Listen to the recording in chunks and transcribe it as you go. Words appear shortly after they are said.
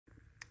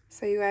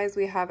So you guys,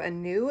 we have a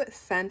new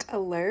scent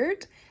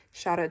alert.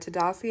 Shout out to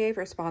Dossier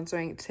for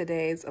sponsoring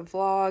today's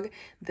vlog.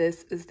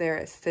 This is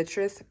their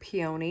Citrus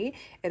Peony.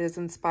 It is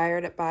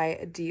inspired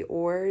by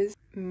Dior's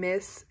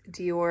Miss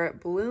Dior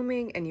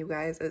Blooming, and you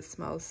guys, it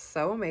smells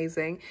so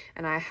amazing.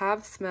 And I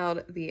have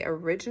smelled the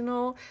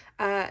original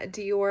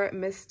Dior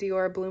Miss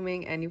Dior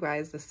Blooming, and you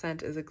guys, the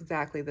scent is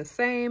exactly the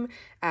same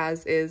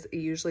as is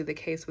usually the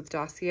case with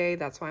Dossier.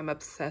 That's why I'm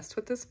obsessed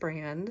with this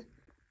brand.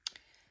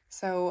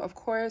 So, of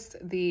course,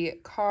 the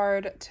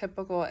card,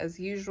 typical as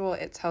usual,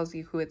 it tells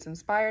you who it's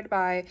inspired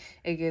by.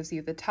 It gives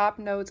you the top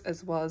notes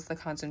as well as the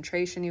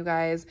concentration, you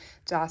guys.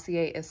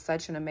 Dossier is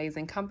such an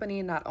amazing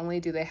company. Not only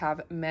do they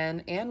have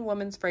men and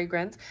women's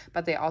fragrance,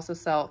 but they also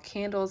sell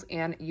candles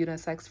and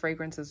unisex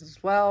fragrances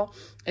as well.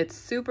 It's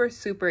super,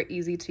 super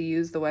easy to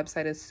use. The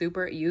website is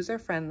super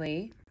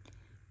user-friendly.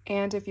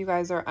 And if you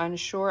guys are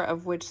unsure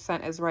of which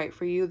scent is right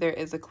for you, there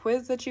is a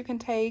quiz that you can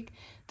take.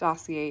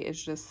 Dossier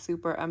is just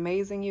super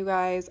amazing, you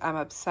guys. I'm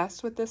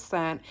obsessed with this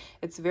scent.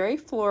 It's very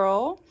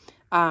floral.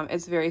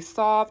 It's very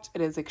soft.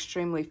 It is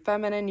extremely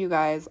feminine, you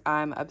guys.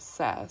 I'm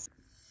obsessed.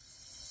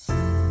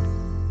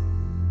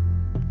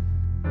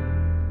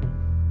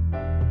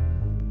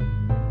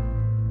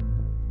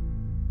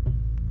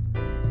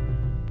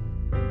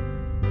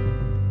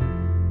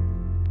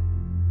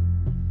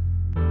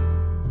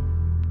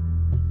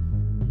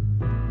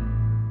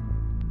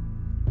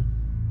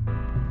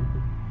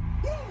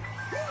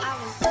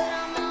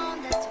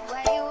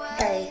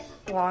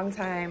 Long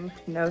time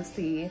no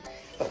see,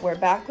 but we're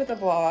back with a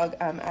vlog.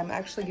 I'm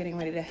actually getting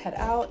ready to head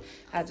out.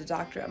 I had to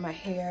doctor up my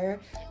hair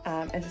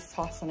and just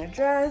toss on a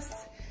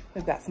dress.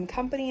 We've got some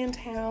company in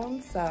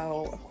town,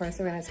 so of course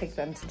we're gonna take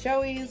them to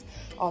Joey's,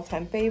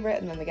 all-time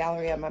favorite, and then the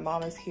Galleria. My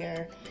mom is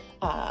here.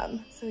 So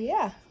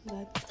yeah,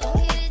 let's go.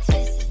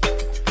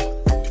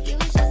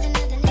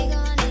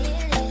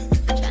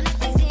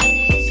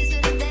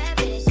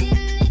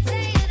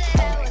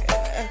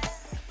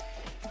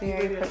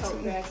 Very pretty.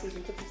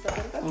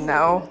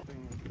 No.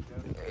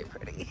 Very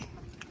pretty.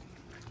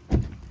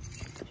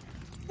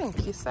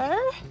 Thank you, sir.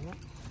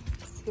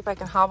 Let's see if I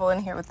can hobble in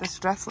here with this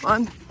dress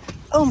on.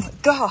 Oh my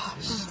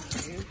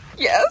gosh.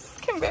 Yes,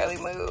 can barely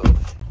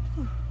move.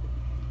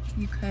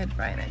 You could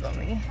triangle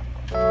me.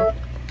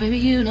 Baby,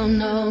 you don't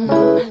know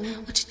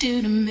what you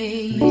do to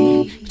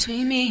me.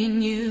 Between me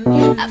and you,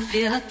 I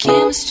feel like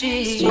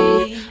chemistry.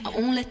 I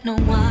won't let no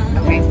one.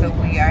 Okay, so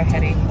we are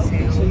heading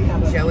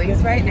to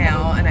Joey's right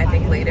now, and I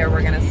think later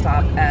we're gonna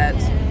stop at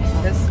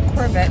this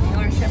Corvette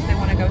dealership they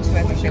want to go to.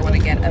 I think they want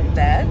to get a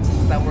vet,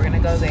 so we're gonna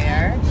go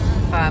there.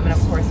 And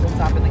of course we'll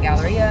stop in the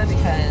Galleria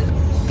because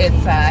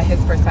it's his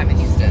first time in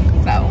Houston,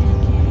 so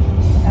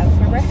that's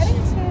where we're heading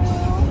to.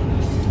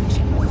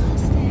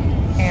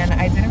 And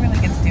I didn't really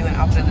get to do an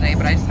outfit of the day,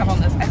 but I just have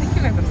on this. I think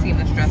you guys have seen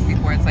this dress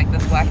before. It's like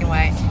this black and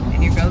white,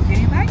 and your girl's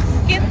getting back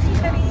skinny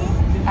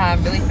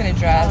honey. Really fitted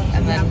dress,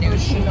 and then new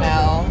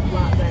Chanel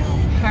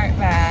heart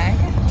bag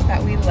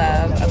that we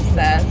love,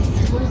 obsessed.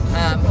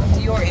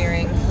 Dior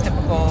earrings,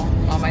 typical,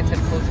 all my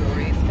typical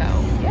jewelry. So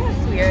yes,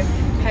 we are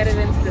headed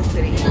into the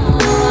city.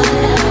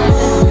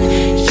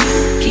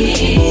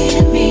 You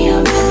give me a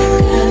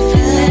really good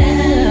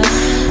feeling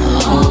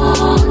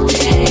all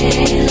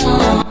day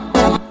long.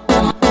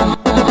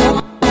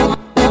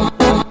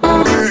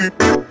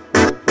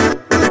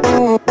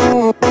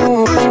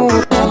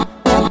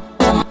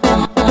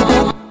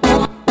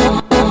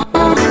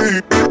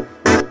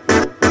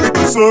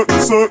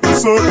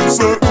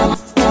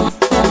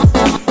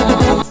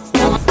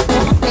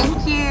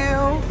 Thank you.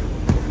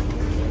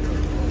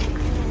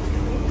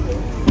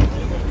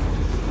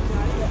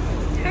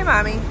 Hey,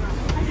 mommy.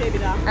 Hi, baby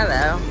doll.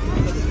 Hello.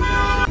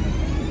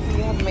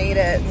 We have made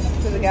it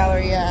to the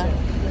Galleria.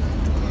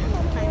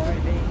 Hi,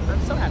 Brittany.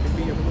 I'm so happy to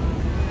be here.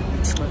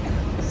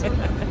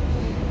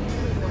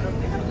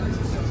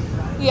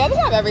 Yeah, they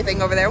have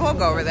everything over there. We'll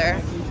go over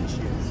there.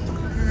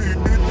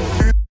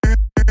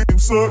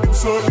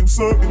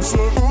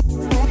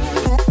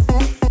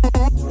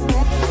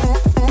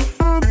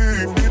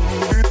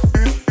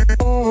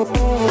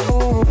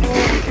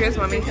 Cheers,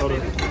 mommy.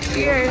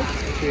 Cheers.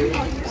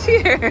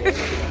 Cheers.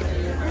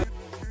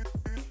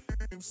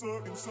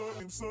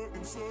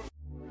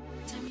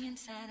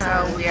 So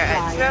we are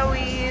at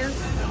Joey's.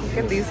 Look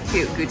at these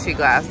cute Gucci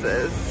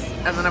glasses.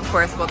 And then of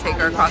course we'll take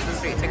her across the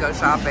street to go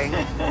shopping.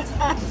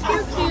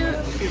 Cute, cute.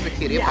 She's a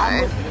cutie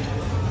pie.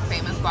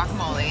 Famous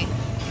guacamole.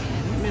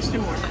 Mr.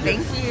 Moore.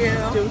 Thank you.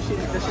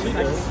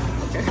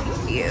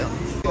 Thank you.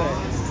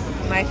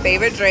 My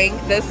favorite drink.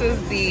 This is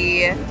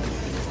the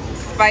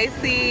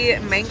spicy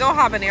mango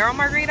habanero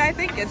margarita, I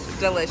think. It's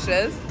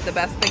delicious. The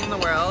best thing in the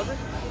world.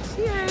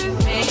 Cheers.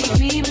 Make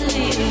me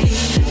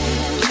believe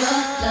your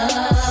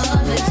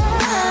love is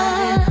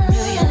mine in a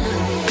million.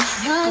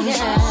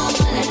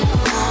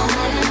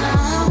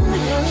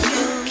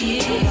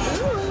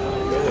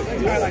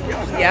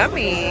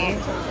 Yummy.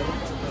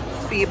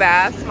 Sea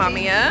bass,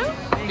 Mamia.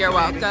 You're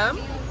welcome.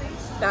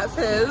 That's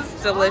his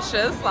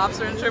delicious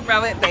lobster and shrimp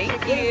rabbit.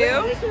 Thank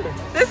you.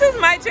 This is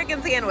my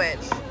chicken sandwich.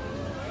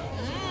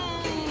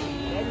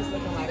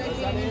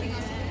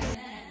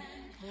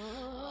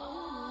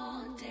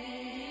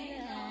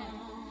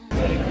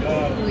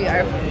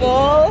 are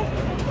full,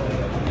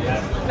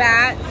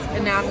 fat,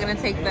 and now I'm gonna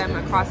take them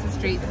across the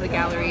street to the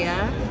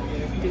Galleria,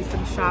 do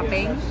some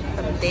shopping,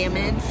 some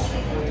damage.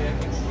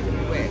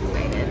 We're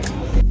excited.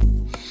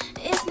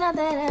 It's not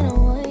that I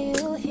don't want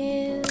you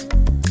here.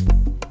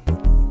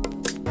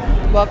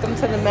 Welcome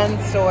to the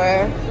men's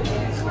store.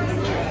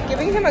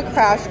 Giving him a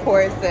crash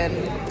course in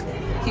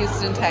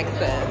Houston,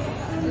 Texas.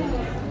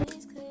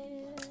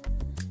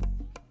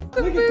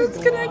 The boobs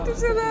connected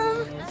to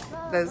them.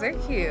 Those are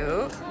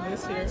cute.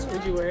 This here,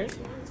 would you wear it?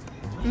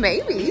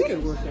 Maybe. You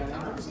could work that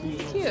out.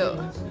 Cute.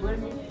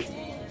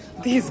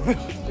 These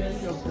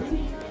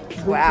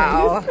boobs.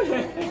 Wow.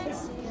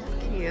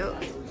 Cute.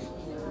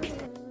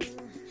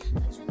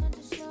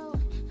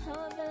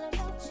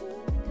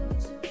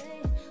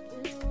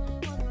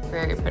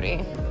 Very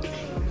pretty.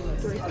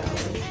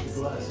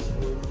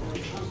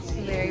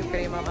 Very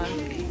pretty, mama.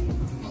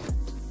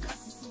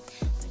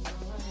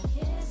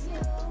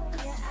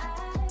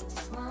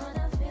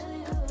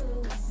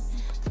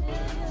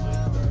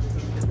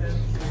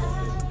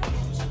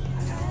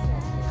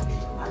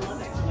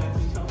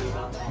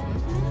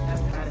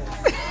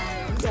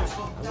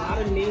 A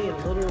lot of me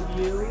and little of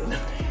you.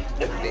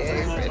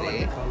 Very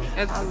pretty.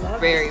 It's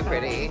very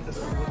pretty.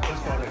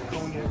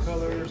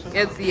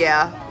 It's,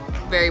 yeah,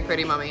 very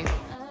pretty, mommy.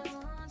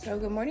 So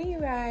good morning, you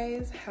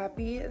guys.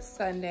 Happy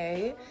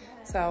Sunday.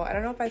 So I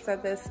don't know if I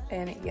said this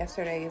in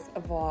yesterday's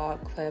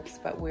vlog clips,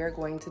 but we're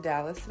going to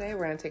Dallas today.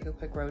 We're gonna take a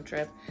quick road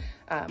trip.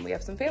 We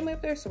have some family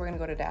up there, so we're gonna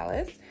go to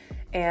Dallas.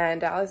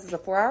 And Dallas is a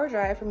 4-hour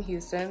drive from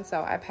Houston,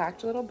 so I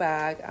packed a little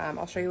bag.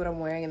 I'll show you what I'm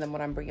wearing and then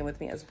what I'm bringing with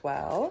me as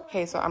well.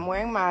 Okay, so I'm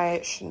wearing my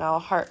Chanel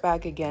heart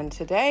bag again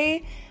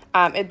today.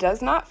 It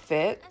does not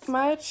fit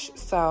much,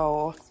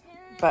 so,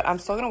 but I'm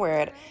still gonna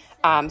wear it.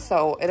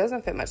 So it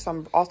doesn't fit much, so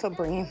I'm also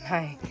bringing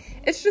my,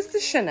 it's just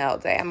a Chanel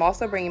day. I'm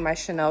also bringing my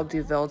Chanel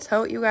Duville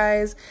tote, you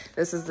guys.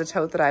 This is the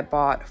tote that I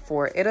bought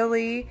for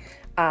Italy.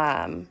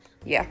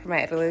 Yeah, for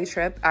my Italy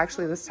trip,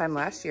 actually this time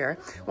last year.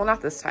 Well,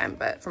 not this time,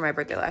 but for my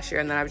birthday last year.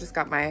 And then I've just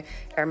got my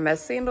Hermes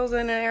sandals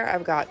in there.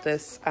 I've got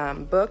this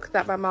book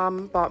that my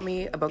mom bought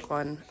me, a book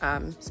on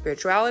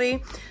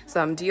spirituality,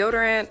 some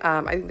deodorant.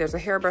 I think there's a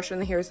hairbrush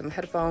in here, some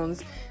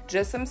headphones,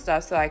 just some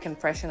stuff so I can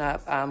freshen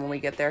up when we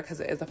get there because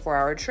it is a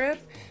 4-hour trip.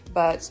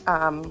 But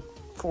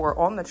for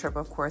on the trip,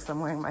 of course, I'm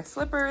wearing my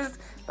slippers,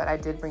 but I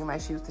did bring my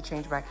shoes to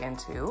change back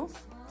into.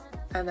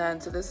 And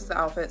then, so this is the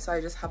outfit. So I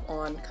just have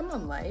on, come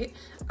on light,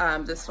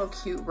 this little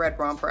cute red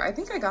romper. I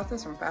think I got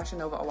this from Fashion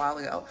Nova a while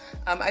ago.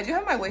 I do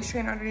have my waist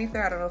trainer underneath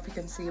there. I don't know if you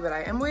can see, but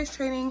I am waist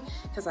training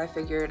because I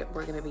figured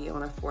we're gonna be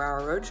on a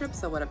 4-hour road trip.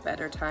 So what a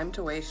better time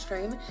to waist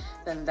train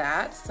than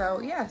that.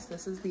 So yes,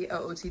 this is the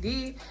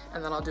OOTD.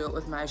 And then I'll do it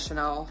with my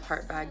Chanel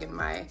heart bag and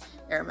my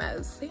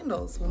Hermes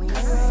sandals when we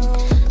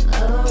arrive.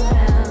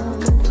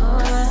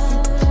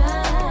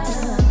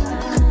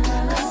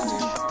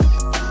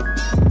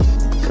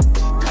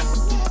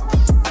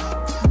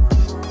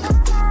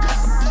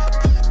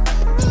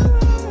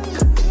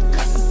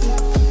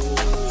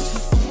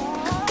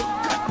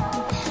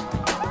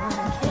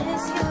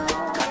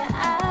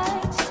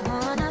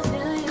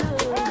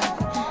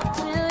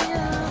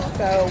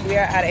 So we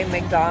are at a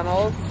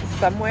McDonald's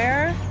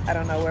somewhere. I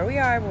don't know where we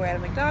are, but we're at a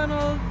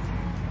McDonald's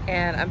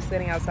and I'm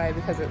sitting outside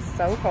because it's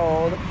so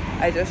cold.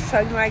 I just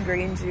chugged my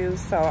green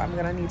juice, so I'm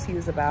gonna need to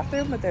use the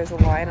bathroom, but there's a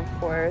line, of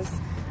course.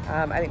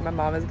 I think my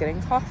mom is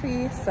getting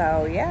coffee,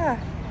 so yeah,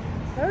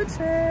 road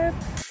trip.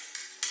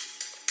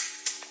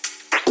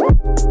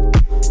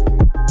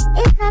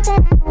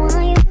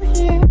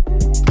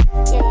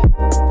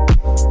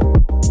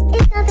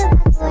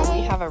 So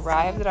we have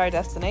arrived at our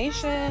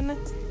destination.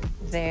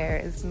 There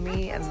is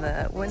me in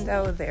the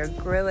window. They're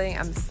grilling.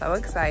 I'm so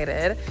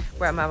excited.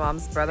 We're at my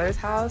mom's brother's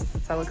house.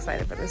 So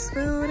excited for this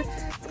food.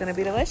 It's gonna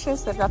be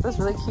delicious. They've got this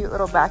really cute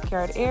little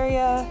backyard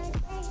area.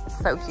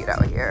 So cute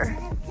out here.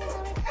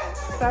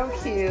 So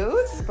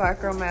cute. Black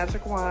Girl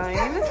Magic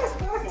Wine.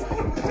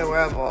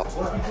 Adorable.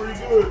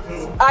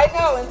 I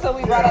know, until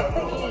we brought up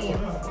the eat.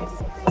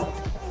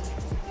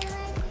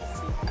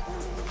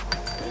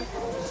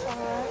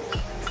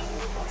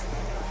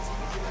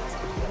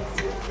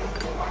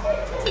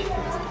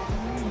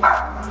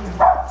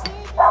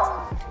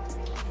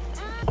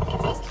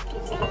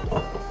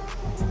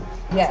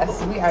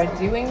 Yes, we are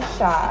doing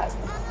shots.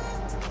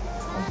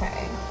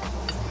 Okay.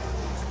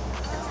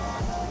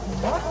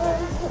 That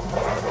one.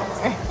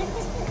 I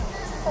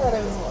thought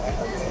it was more.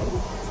 Okay.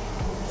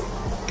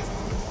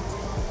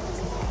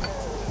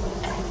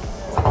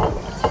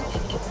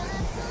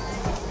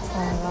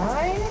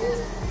 Alright.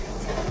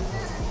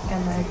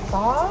 And my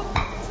sauce.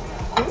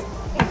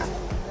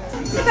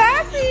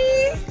 Sassy!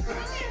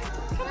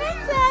 Come on,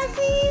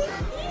 Sassy!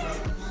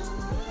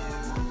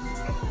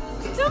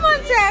 Come on,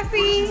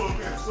 Sassy!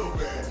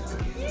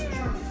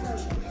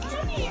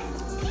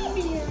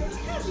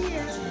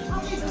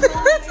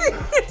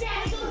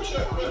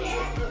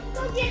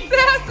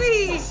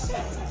 Sassy!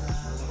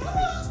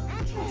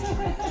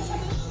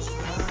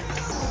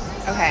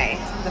 Okay,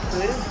 the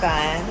food is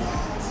done.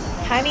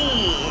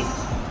 Honey,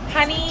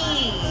 honey,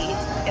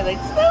 it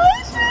looks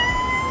delicious.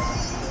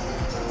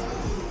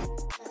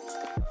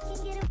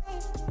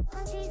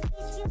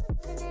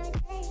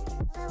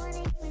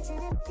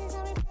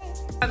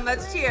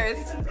 Let's cheers.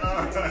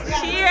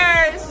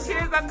 Cheers.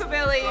 Cheers, Uncle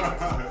Billy.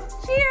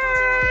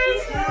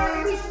 Cheers.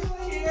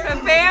 To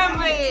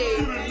family.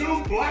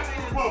 New Black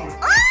Republic.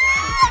 Oh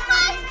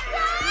my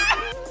God.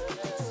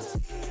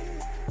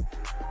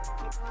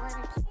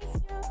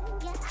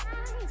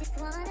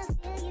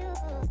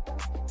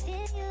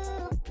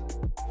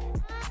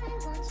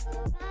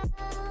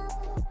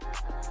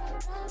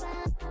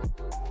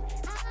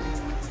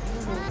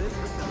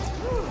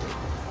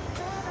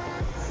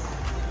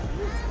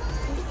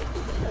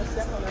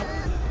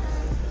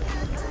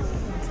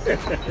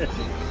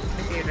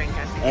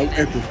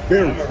 At the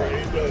very time.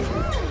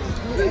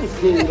 It was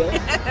cool though.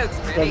 That's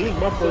pretty. This is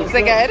my first Is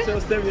it good?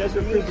 Tell Stevie that's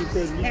your Christmas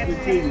present. You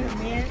continue.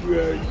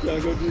 Yeah, you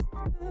gotta go do.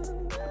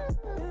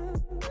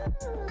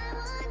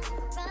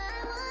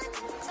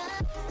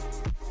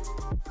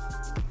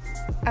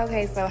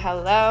 Okay, so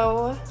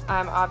hello.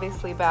 I'm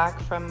obviously back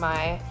from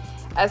my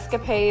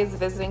escapades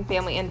visiting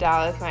family in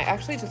Dallas, and I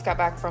actually just got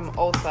back from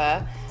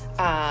Ulta.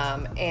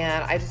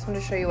 And I just want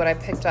to show you what I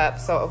picked up.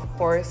 So of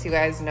course you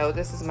guys know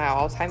this is my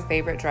all-time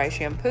favorite dry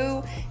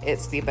shampoo.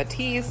 It's the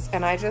Batiste,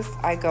 and I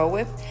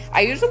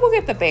usually will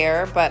get the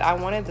Bear, but I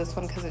wanted this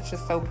one because it's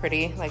just so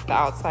pretty, like the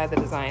outside, the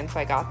design, so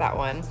I got that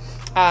one.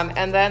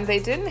 And then they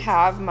didn't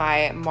have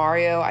my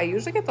Mario. I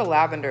usually get the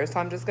lavender, so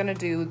I'm just gonna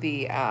do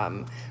the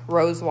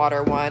rose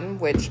water one,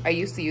 which I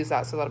used to use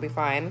that, so that'll be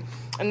fine.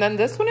 And then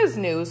this one is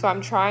new, so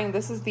I'm trying,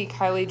 this is the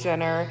Kylie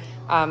Jenner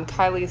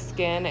Kylie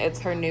Skin. It's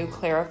her new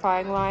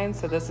clarifying line.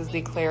 So this is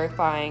the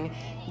clarifying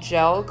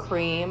gel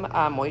cream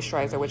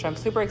moisturizer, which I'm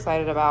super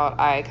excited about.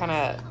 I kind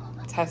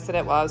of tested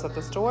it while I was at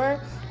the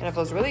store, and it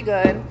feels really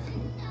good.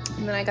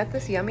 And then I got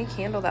this yummy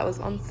candle that was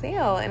on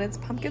sale, and it's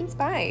pumpkin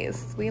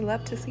spice. We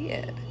love to see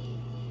it.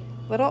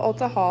 Little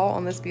Ulta haul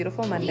on this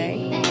beautiful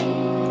Monday.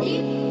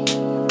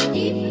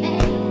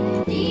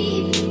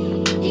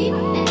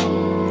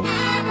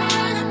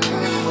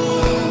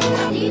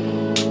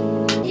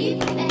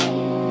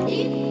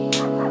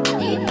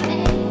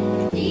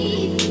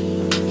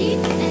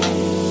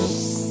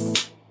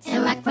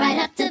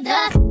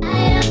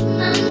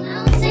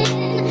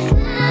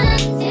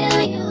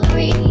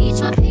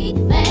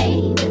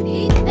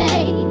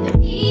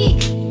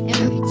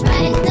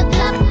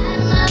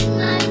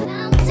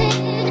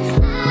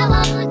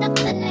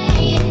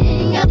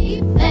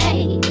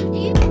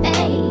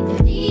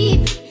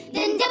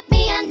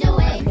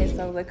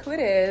 Look who it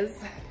is.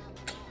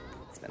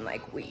 It's been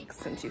like weeks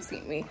since you've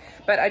seen me,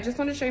 but I just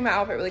want to show you my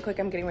outfit really quick.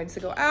 I'm getting ready to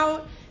go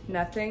out.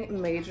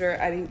 Nothing major.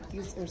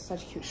 These are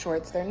such cute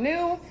shorts. They're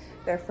new.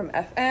 They're from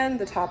FN.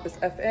 The top is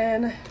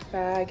FN.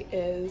 Bag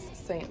is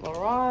Saint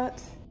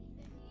Laurent.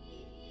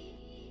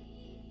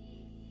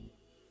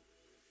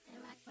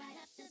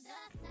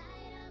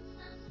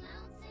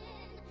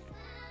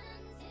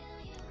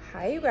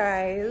 Hi you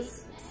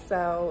guys.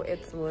 So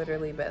it's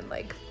literally been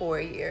like 4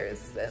 years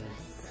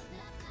since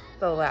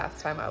the last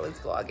time I was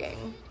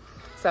vlogging.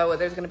 So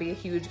there's gonna be a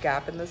huge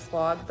gap in this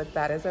vlog, but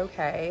that is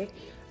okay.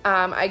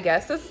 I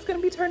guess this is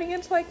gonna be turning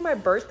into like my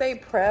birthday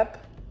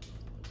prep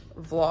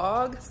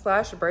vlog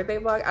slash birthday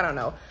vlog. I don't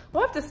know.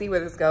 We'll have to see where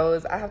this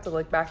goes. I have to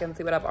look back and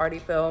see what I've already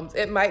filmed.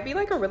 It might be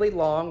like a really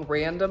long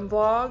random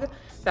vlog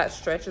that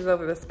stretches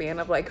over the span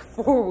of like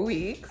 4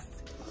 weeks.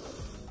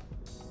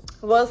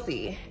 We'll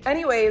see.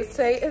 Anyways,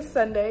 today is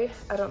Sunday.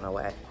 I don't know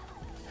what.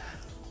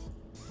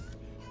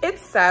 It's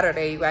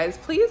Saturday, you guys.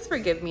 Please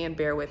forgive me and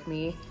bear with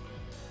me.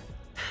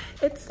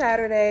 It's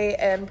Saturday,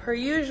 and per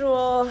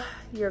usual,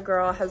 your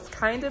girl has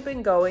kind of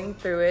been going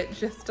through it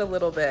just a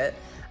little bit.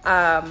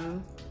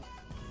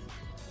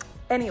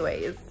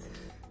 Anyways,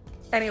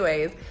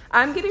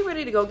 I'm getting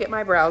ready to go get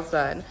my brows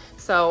done.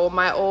 So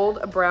my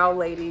old brow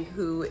lady,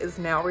 who is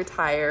now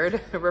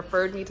retired,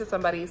 referred me to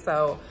somebody,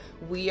 so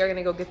we are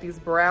gonna go get these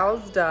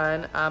brows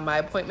done. My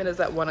appointment is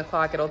at 1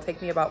 o'clock. It'll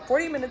take me about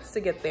 40 minutes to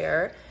get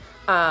there.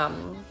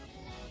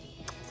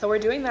 So we're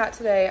doing that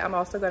today. I'm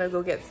also gonna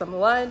go get some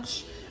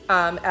lunch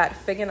at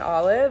Fig and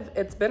Olive.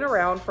 It's been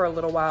around for a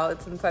little while.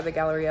 It's inside the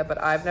Galleria,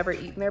 but I've never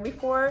eaten there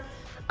before.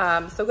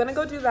 So gonna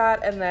go do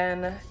that and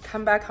then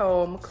come back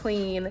home,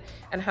 clean,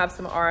 and have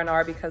some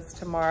R&R because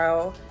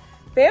tomorrow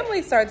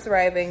family starts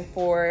arriving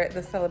for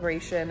the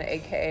celebration,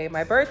 AKA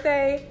my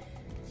birthday,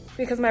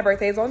 because my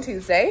birthday is on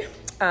Tuesday.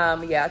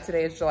 Yeah,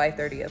 today is July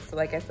 30th, so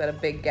like I said, a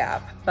big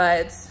gap.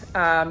 But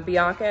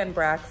Bianca and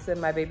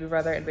Braxton, my baby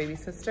brother and baby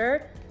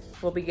sister,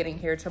 will be getting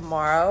here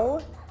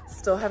tomorrow.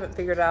 Still haven't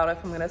figured out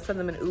if I'm gonna send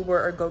them an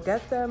Uber or go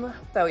get them.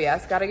 So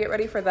yes, gotta get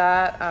ready for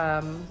that.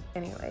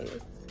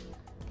 Anyways.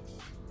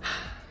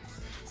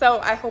 So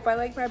I hope I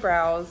like my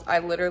brows. I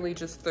literally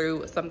just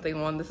threw something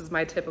on. This is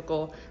my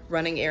typical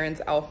running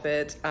errands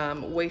outfit.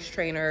 Waist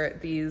trainer,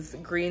 these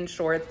green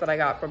shorts that I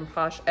got from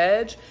Posh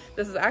Edge.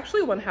 This is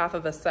actually 1/2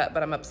 of a set,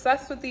 but I'm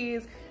obsessed with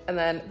these. And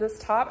then this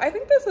top, I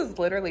think this is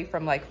literally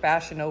from like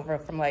Fashion Nova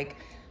from like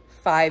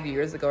 5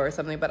 years ago or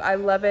something, but I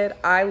love it.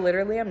 I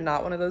literally am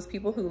not one of those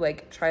people who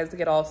like tries to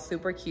get all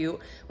super cute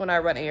when I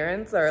run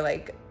errands or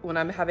like when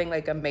I'm having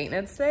like a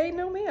maintenance day.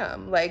 No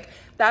ma'am, like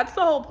that's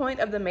the whole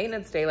point of the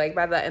maintenance day. Like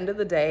by the end of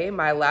the day,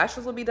 my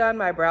lashes will be done,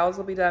 my brows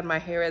will be done, my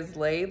hair is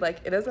laid. Like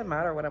it doesn't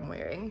matter what I'm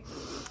wearing.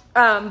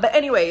 But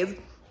anyways,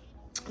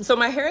 so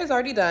my hair is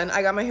already done.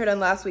 I got my hair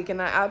done last week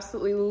and I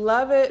absolutely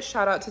love it.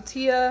 Shout out to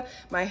Tia,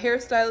 my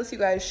hairstylist, you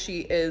guys. She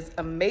is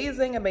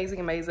amazing,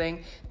 amazing,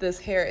 amazing. This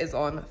hair is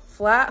on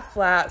flat,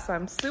 so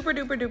I'm super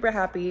duper duper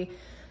happy.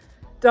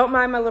 Don't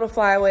mind my little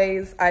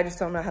flyaways. I just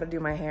don't know how to do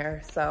my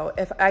hair. So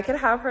if I could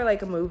have her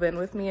like move in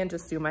with me and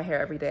just do my hair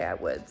every day, I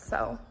would.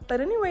 So,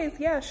 but anyways,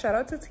 yeah, shout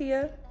out to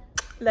Tia.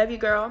 Love you,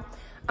 girl.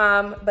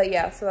 But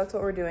yeah, so that's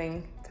what we're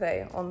doing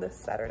today on this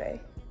Saturday.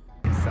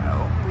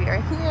 So we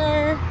are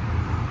here.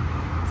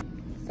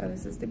 So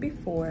this is the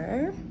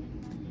before.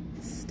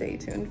 Stay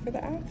tuned for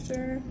the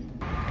after.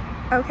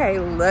 Okay,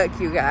 look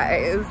you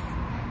guys.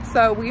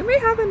 So we may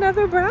have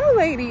another brow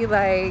lady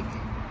like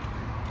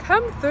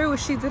come through.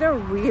 She did a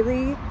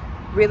really,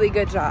 really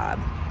good job.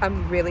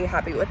 I'm really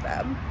happy with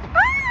them.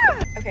 Ah!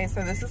 Okay,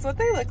 so this is what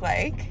they look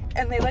like.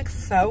 And they look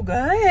so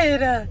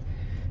good.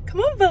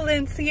 Come on,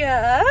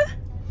 Valencia.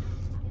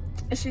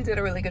 She did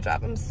a really good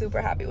job. I'm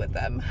super happy with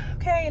them.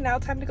 Okay, now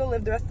time to go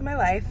live the rest of my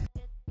life.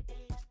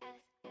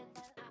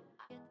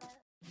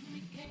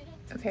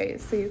 Okay,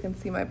 so you can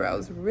see my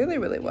brows really,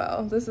 really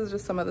well. This is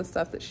just some of the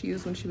stuff that she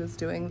used when she was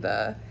doing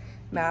the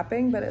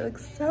mapping, but it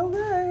looks so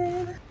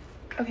good.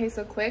 Okay,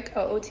 so quick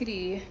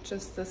OOTD,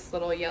 just this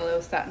little yellow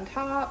satin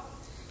top,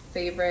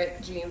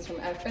 favorite jeans from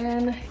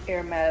FN,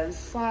 Hermes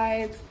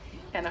slides,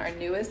 and our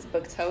newest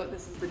book tote.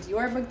 This is the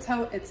Dior book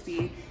tote. It's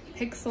the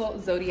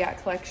Pixel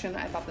Zodiac collection.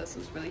 I thought this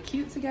was really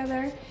cute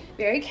together.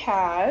 Very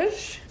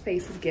cash,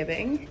 face is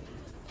giving.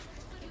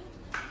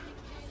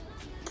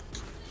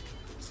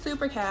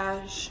 Super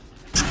cash.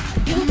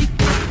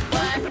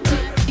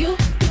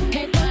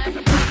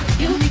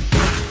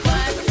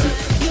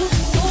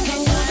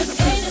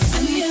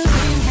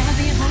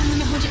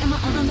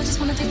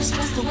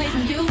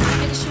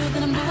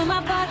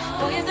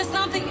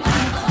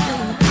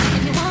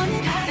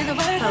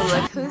 So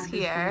look who's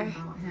here.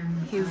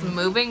 He's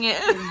moving in.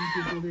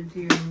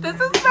 This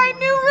is my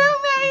new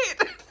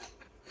roommate.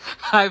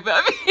 Hi,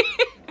 baby.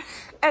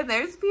 And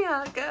there's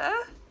Bianca.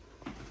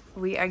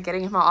 We are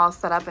getting him all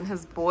set up in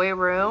his boy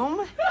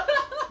room.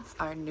 It's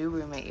our new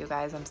roommate, you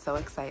guys. I'm so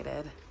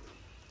excited.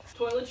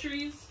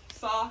 Toiletries,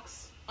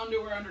 socks,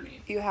 underwear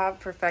underneath. You have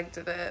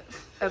perfected it.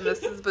 And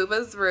this is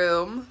Booba's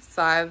room.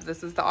 So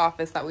this is the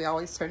office that we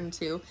always turn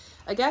into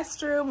a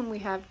guest room when we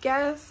have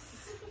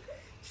guests.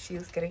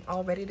 She's getting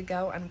all ready to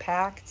go,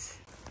 unpacked.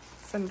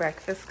 Some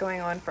breakfast going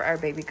on for our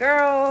baby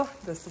girl.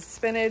 This is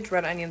spinach,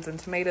 red onions, and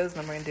tomatoes.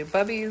 And then we're gonna do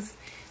bubbies.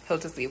 He'll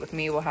just eat with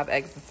me. We'll have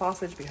eggs and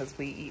sausage because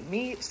we eat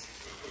meat.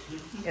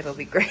 It'll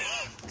be great.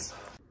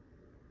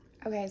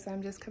 Okay, so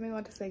I'm just coming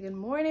on to say good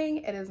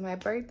morning. It is my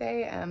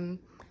birthday, and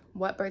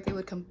what birthday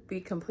would be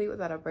complete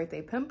without a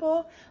birthday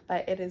pimple?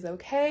 But it is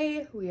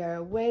okay. We are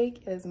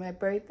awake. It is my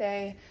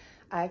birthday.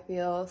 I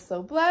feel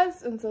so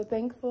blessed and so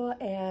thankful,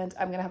 and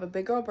I'm gonna have a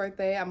big girl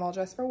birthday. I'm all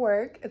dressed for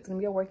work. It's gonna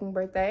be a working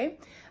birthday.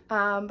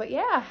 But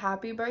yeah,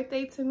 happy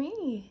birthday to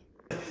me.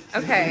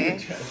 Okay,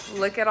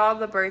 look at all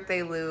the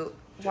birthday loot.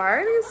 Why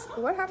are these,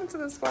 what happened to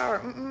this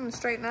flower?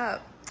 Straighten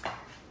up.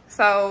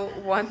 So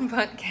one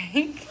bundt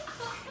cake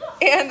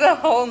and a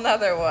whole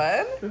nother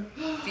one.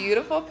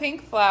 Beautiful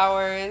pink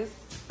flowers,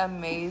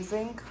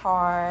 amazing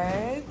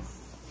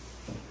cards.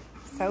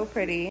 So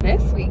pretty.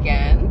 This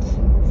weekend,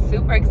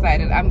 super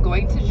excited. I'm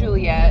going to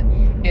Juliet.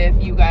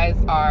 If you guys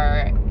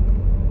are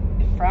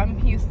from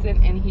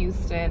Houston, in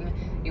Houston,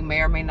 you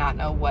may or may not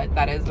know what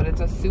that is, but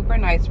it's a super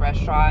nice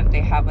restaurant.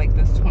 They have like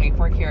this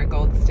 24 karat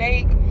gold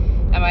steak.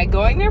 Am I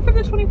going there for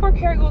the 24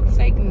 karat gold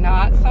steak?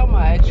 Not so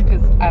much,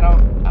 because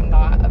I'm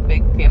not a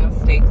big fan of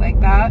steak like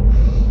that.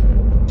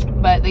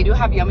 But they do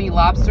have yummy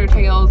lobster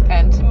tails,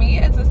 and to me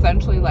it's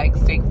essentially like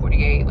steak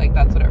 48. Like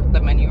that's what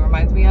the menu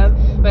reminds me of.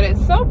 But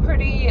it's so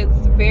pretty.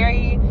 It's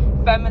very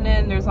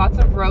feminine. There's lots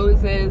of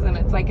roses, and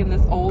it's like in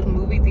this old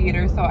movie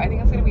theater, so I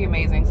think it's gonna be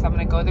amazing. So I'm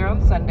gonna go there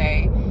on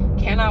Sunday.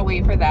 Cannot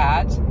wait for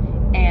that.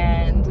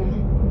 And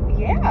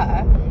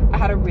yeah, I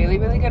had a really,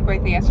 really good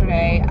birthday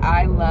yesterday.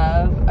 I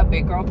love a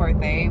big girl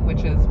birthday,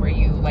 which is where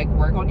you like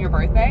work on your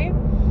birthday.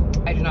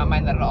 I do not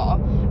mind that at all.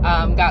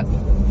 Got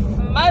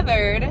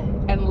smothered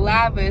and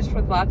lavished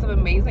with lots of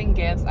amazing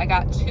gifts. I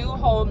got 2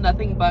 whole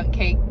nothing bundt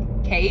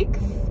cakes.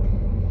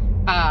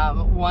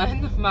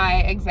 One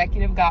my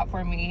executive got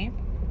for me,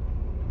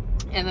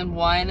 and then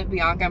one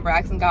Bianca and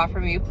Braxton got for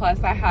me.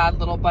 Plus I had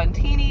little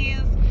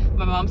buntinis.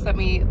 My mom sent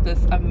me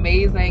this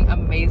amazing,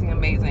 amazing,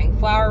 amazing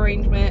flower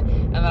arrangement,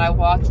 and then I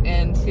walked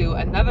into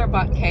another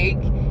bundt cake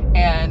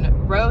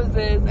and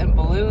roses and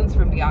balloons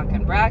from Bianca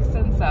and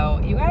Braxton. So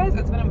you guys,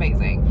 it's been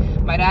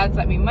amazing. My dad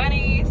sent me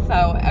money,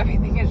 so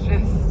everything is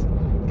just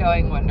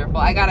going wonderful.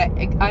 I got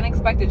an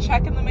unexpected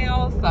check in the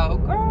mail, so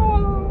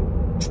girl,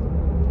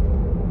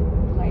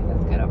 life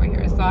is good over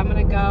here. So I'm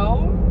gonna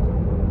go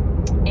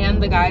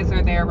And the guys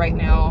are there right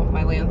now.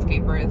 My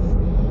landscapers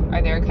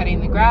are there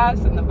cutting the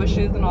grass and the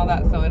bushes and all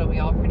that, so it'll be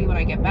all pretty when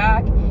I get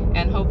back.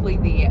 And hopefully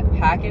the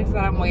package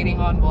that I'm waiting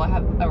on will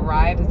have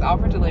arrived. It's out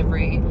for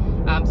delivery,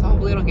 so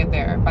hopefully it'll get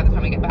there by the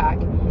time I get back.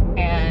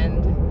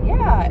 And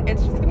yeah,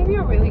 it's just gonna be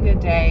a really good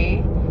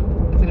day.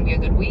 It's gonna be a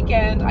good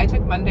weekend. I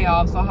took Monday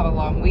off, so I'll have a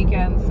long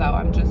weekend, so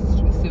I'm just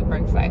super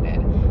excited.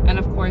 And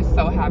of course,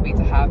 so happy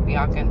to have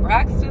Bianca and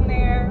Braxton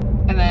there.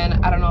 And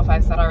then, I don't know if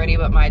I've said already,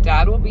 but my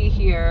dad will be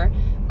here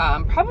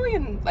probably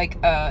in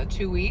like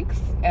 2 weeks.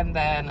 And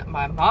then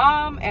my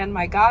mom and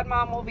my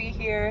godmom will be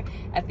here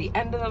at the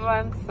end of the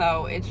month.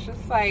 So it's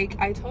just like,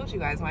 I told you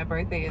guys, my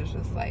birthday is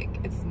just like,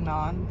 it's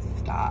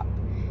non-stop.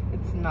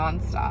 It's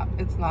non-stop.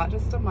 It's not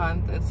just a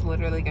month. It's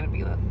literally gonna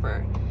be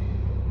for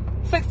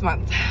 6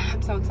 months.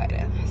 I'm so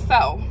excited.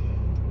 So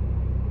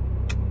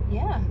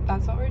yeah,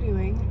 that's what we're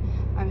doing.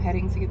 I'm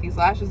heading to get these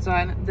lashes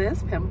done.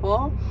 This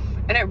pimple,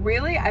 and it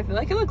really, I feel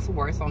like it looks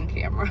worse on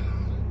camera.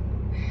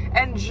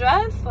 And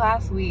just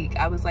last week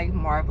I was like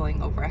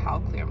marveling over how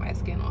clear my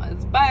skin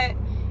was, but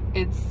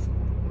it's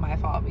my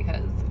fault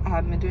because I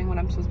haven't been doing what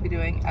I'm supposed to be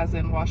doing, as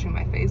in washing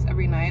my face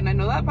every night. And I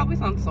know that probably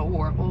sounds so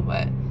horrible,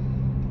 but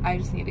I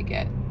just need to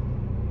get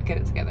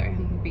it together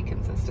and be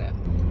consistent.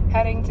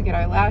 Heading to get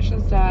our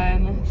lashes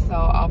done, so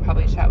I'll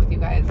probably chat with you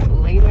guys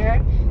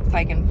later so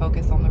I can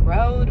focus on the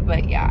road.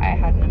 But yeah, I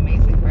had an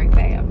amazing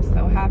birthday. I'm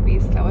so happy,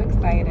 so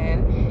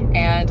excited.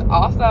 And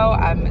also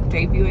I'm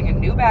debuting a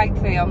new bag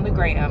today on the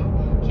gram.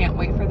 Can't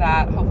wait for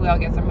that. Hopefully I'll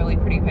get some really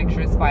pretty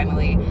pictures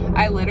finally.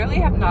 I literally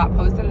have not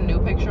posted a new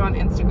picture on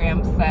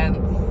Instagram since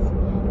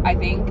I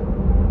think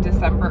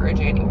December or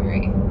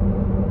January.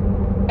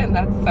 And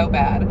that's so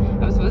bad.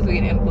 I'm supposed to be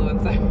an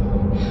influencer.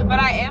 But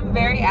I am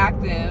very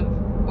active,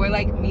 or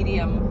like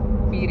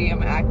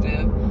medium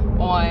active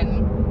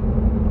on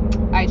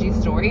IG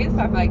stories. So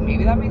I feel like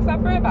maybe that makes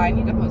up for it, but I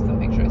need to post some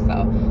pictures.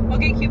 So we'll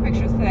get cute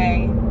pictures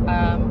today.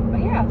 But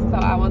yeah, so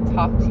I will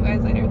talk to you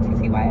guys later.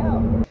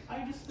 TTYL.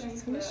 I just think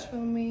Just finished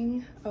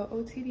filming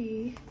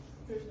OOTD.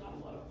 there's not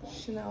a lot of point.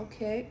 Chanel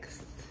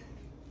kicks.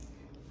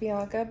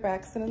 Bianca,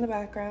 Braxton in the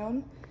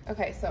background.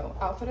 Okay, so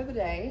outfit of the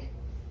day.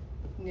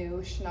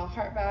 New Chanel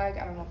heart bag.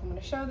 I don't know if I'm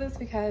gonna show this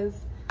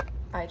because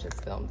I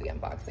just filmed the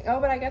unboxing. Oh,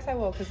 but I guess I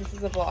will because this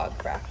is a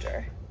vlog for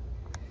after.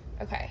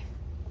 Okay,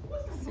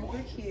 super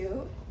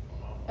cute.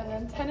 And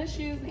then tennis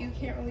shoes that you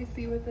can't really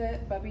see with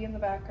it. Bubby in the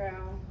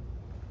background.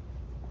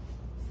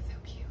 So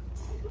cute.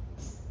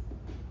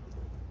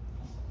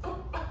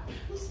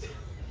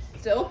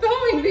 Still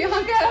filming,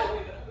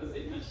 Bianca.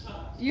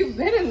 You've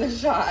been in the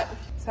shot.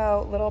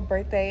 So little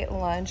birthday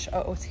lunch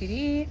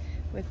OOTD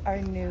with our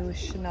new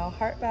Chanel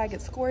heart bag.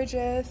 It's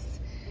gorgeous.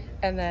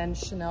 And then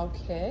Chanel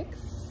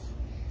kicks.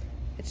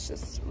 It's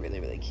just really,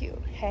 really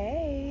cute.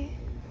 Hey.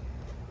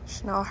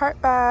 Chanel heart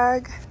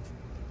bag.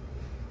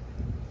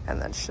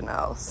 And then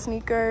Chanel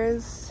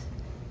sneakers.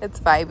 It's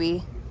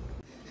vibey.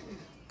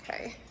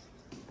 Okay.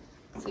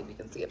 Let's see if you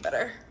can see it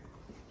better.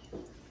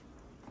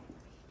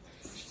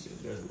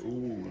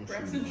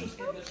 Braxton just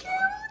gave it a shot.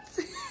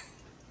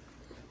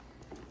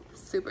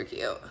 Super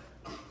cute.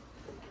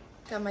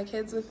 Got my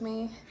kids with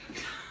me.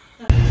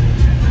 Bianca.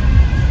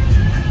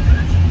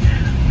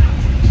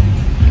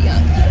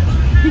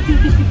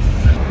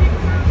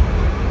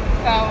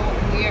 So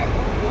we're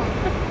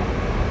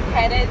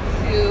headed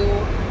to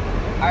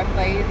our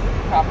place,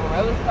 Proper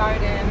Rose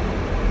Garden.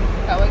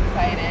 So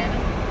excited.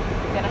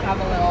 Gonna have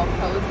a little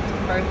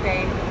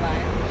post-birthday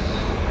lunch.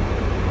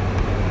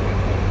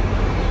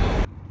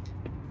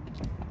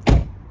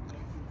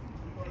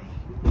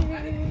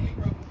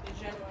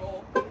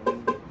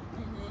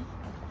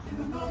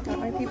 Got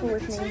my people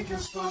with me.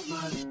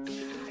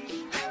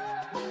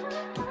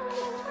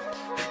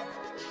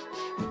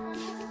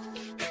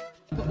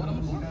 Put one on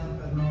the floor.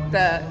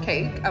 The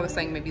cake, I was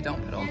saying maybe don't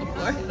put it on the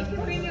floor. If you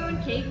bring your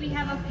own cake, we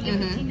have a fee of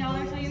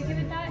 $15, so you're okay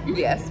with that?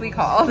 Yes, we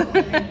called.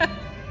 Got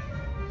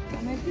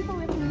my people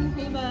with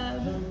me. Hey,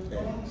 bub.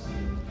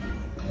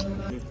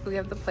 We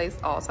have the place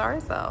all to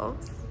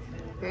ourselves.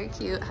 Very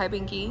cute. Hi,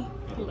 Binky.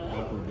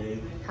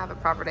 Have a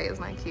proper day.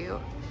 Isn't that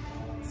cute?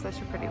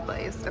 Such a pretty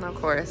place. And of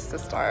course, the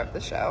star of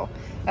the show.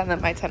 And then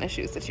my tennis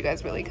shoes that you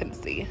guys really couldn't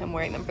see. I'm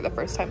wearing them for the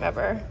first time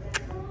ever.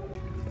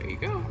 There you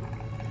go.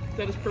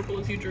 That is purple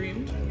as you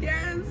dreamed.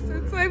 Yes,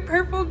 it's my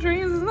purple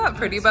dreams. Isn't that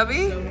pretty,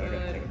 Bubby? So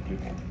good.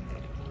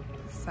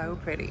 So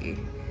pretty.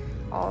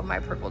 All of my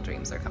purple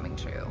dreams are coming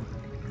true.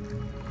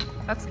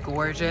 That's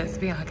gorgeous,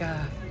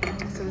 Bianca.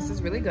 So this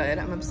is really good.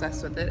 I'm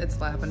obsessed with it. It's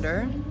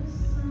lavender.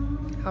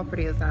 How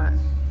pretty is that?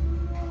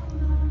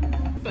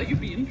 I thought you'd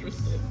be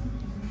interested.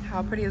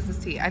 How pretty is this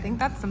tea? I think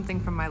that's something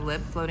from my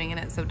lip floating in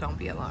it, so don't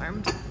be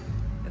alarmed.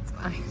 It's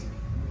fine.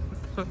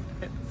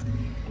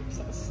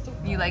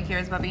 You like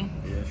yours, Bubby?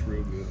 Yeah, it's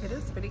real good. It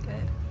is pretty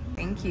good.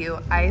 Thank you.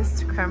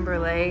 Iced creme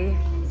brulee.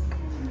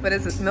 What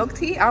is this? Milk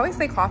tea? I always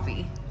say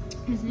coffee.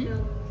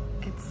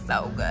 It's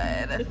so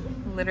good.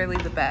 Literally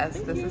the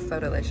best. This is so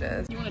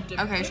delicious. You want to dip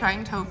Okay, it?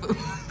 trying tofu.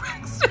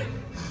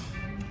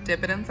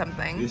 Dip it in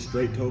something. It's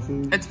straight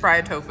tofu. It's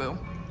fried tofu.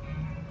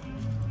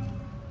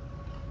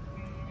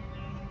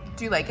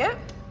 Do you like it?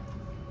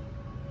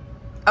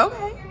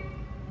 Okay.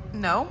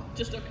 No?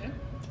 Just okay.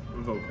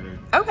 It's okay.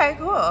 Okay,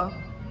 cool.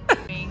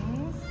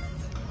 Wings.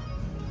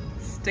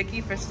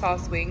 Sticky fish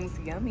sauce wings.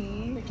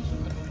 Yummy.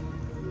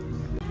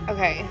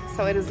 Okay,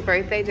 so it is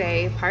birthday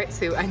day, part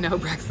 2. I know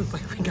Braxton's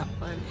like, we got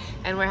one.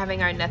 And we're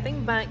having our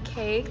nothing but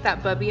cake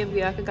that Bubby and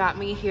Bianca got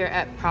me here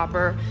at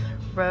Proper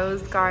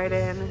Rose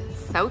Garden.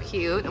 So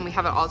cute. And we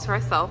have it all to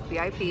ourselves,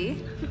 VIP.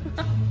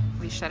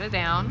 We shut it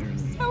down.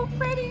 So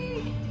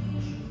pretty.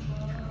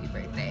 Happy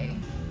birthday,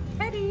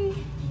 Betty.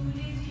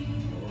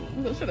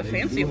 Ooh, those are the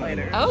fancy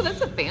lighters. Oh,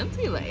 that's a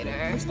fancy lighter.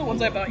 That's the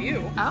ones I bought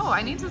you. Oh,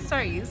 I need to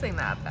start using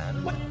that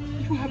then. What?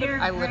 You have it? They're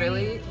I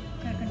literally...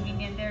 very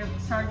convenient. They're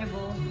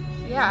chargeable.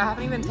 Yeah, I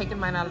haven't even taken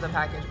mine out of the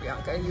package,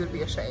 Bianca. You would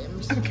be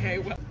ashamed. Okay,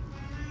 well.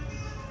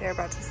 They're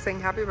about to sing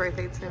happy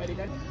birthday to me.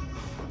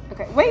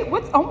 Okay, wait,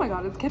 what's... Oh my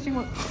god, it's catching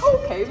one.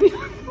 Okay.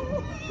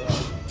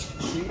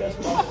 See, that's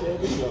what I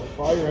said. This is a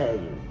fire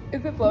hazard.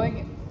 Is it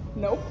blowing?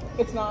 Nope,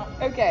 it's not.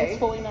 Okay. It's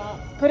fully not.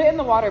 Put it in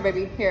the water,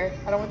 baby. Here,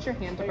 I don't want your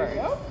hand to There burn.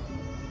 you go.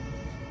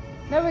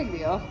 No big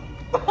deal.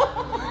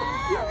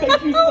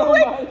 Thank you so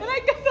much. And I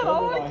got that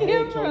all on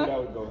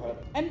camera.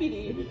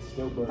 NBD. It's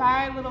still burning.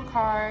 Bye, little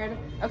card.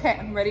 Okay,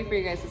 I'm ready for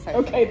you guys to say.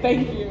 Okay,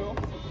 thank you.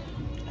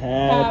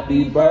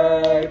 Happy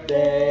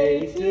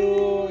birthday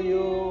to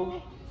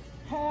you.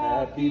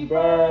 Happy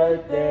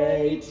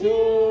birthday to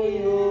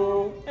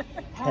you.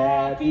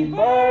 Happy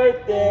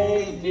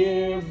birthday,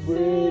 dear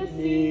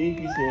Brittany.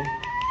 He said,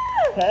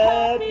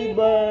 happy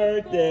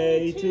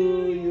birthday to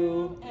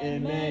you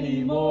and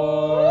many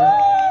more.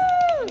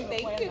 Woo!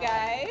 Thank you,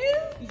 guys.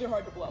 These are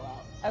hard to blow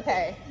out.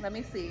 Okay, let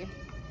me see.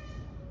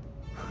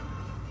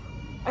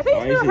 I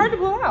think it's hard to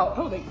blow out.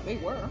 Oh, they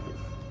were.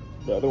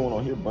 The other one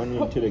on here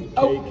burning into the cake.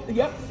 Oh,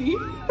 yep, see?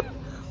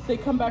 They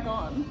come back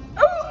on.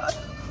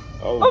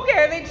 Oh. Okay,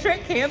 are they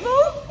trick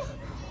candles?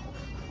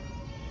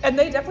 And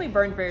they definitely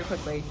burn very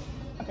quickly.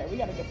 Okay, we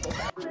gotta get this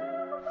out.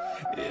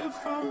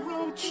 If I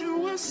wrote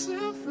you a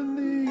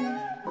symphony,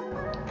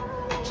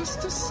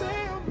 just to say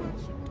how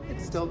much.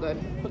 It's still good.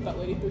 Put that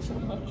lady through so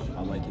much.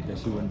 I like it that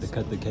she wanted to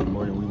cut the cake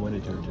more than we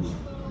wanted her to.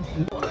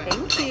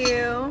 Thank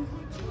you.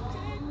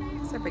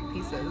 These are big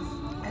pieces.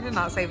 I did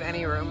not save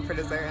any room for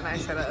dessert and I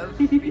should have.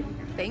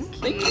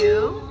 Thank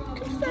you.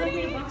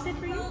 Box it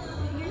for you?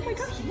 Oh my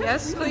gosh.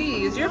 Yes,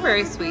 please. You're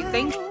very sweet.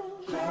 Thank you.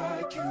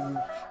 Like you,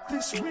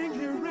 this ring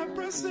here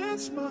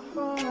represents my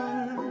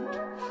heart.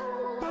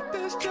 But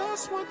there's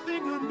just one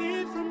thing I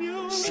need from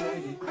you.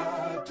 Say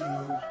I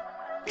do,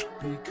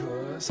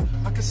 because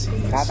I can see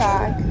Got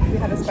back. We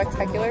had a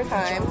spectacular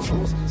time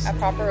at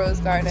Proper Rose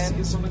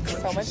Garden. So much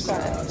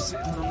fun.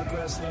 sitting on the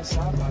grassland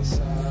side by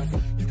side.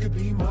 You could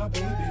be my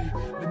baby.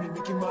 Let me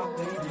make you my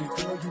lady.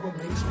 Girl, you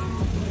amaze me.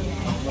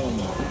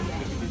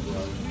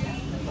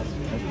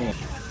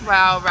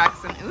 Wow,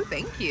 Braxton. Ooh,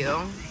 thank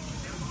you.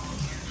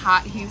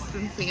 Hot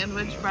Houston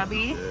sandwich,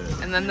 Bubby.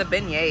 And then the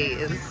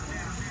beignets.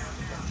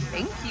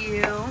 Thank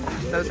you.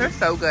 Those are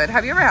so good.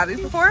 Have you ever had these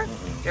before?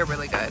 They're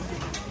really good.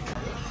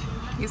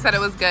 You said it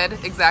was good.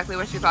 Exactly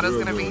what you thought it was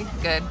going to be.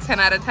 Good. 10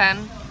 out of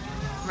 10.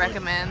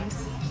 Recommend.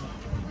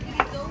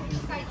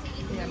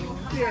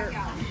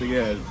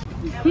 Yes.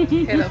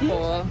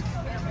 Pitiful.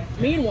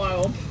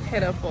 Meanwhile,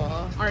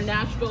 Pitiful. our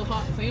Nashville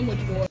hot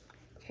sandwich boy.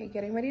 Okay,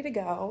 getting ready to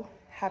go.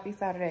 Happy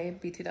Saturday,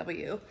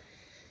 BTW.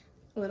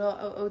 Little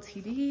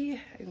OOTD.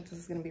 I think this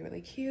is gonna be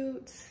really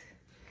cute.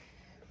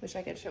 Wish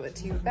I could show it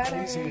to you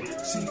better. See,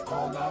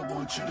 all I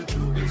want you to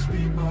do is be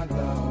my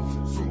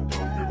love. So don't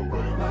give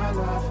away my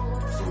love.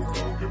 So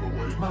don't give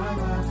away my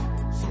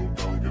love. So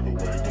don't give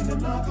away. And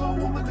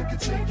another woman that can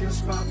take your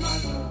spot, my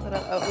love.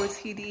 Little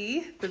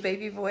OOTD, the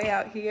baby boy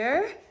out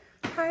here.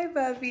 Hi,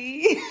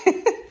 Bubby.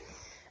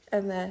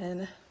 And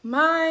then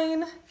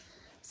mine.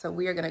 So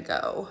we are gonna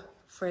go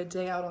for a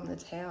day out on the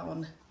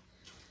town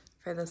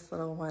for this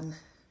little one.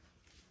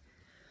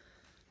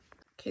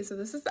 Okay, so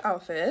this is the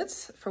outfit.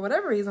 For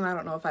whatever reason, I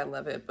don't know if I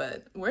love it,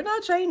 but we're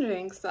not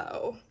changing,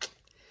 so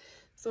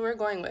we're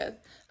going with.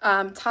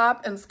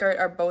 Top and skirt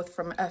are both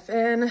from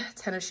FN.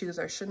 Tennis shoes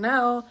are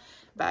Chanel.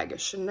 Bag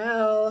is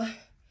Chanel.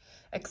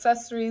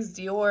 Accessories,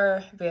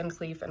 Dior, Van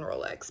Cleef, and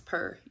Rolex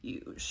per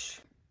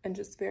usual. And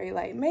just very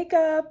light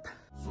makeup.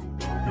 So don't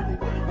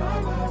give away my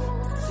love.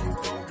 So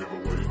don't give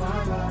away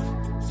my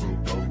love. So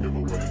don't give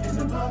away. And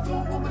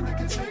another woman that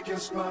can take your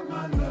spot,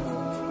 my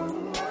love.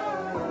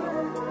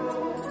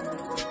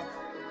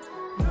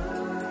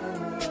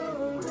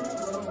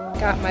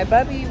 Got my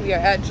bubby. We are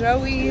at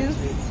Joey's.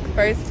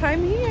 First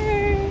time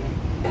here.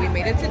 We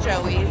made it to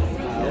Joey's.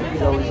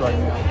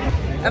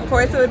 Of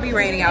course it would be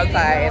raining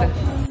outside.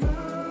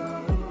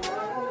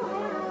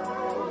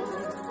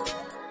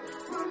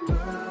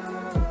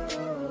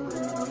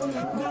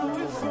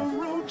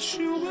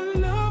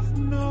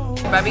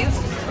 Bubby's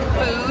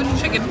food,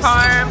 chicken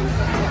parm,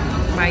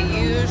 my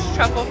huge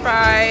truffle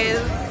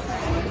fries.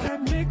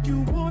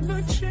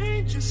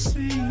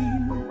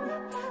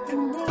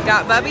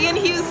 Got Bubby in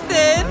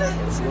Houston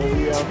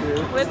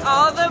with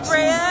all the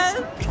brands.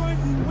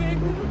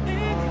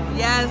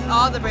 Yes,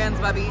 all the brands,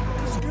 Bubby.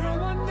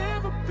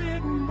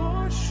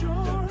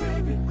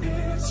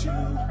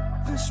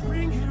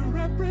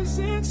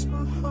 represents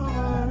my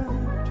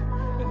heart.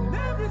 And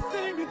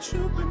everything that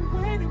you've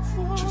been waiting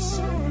for.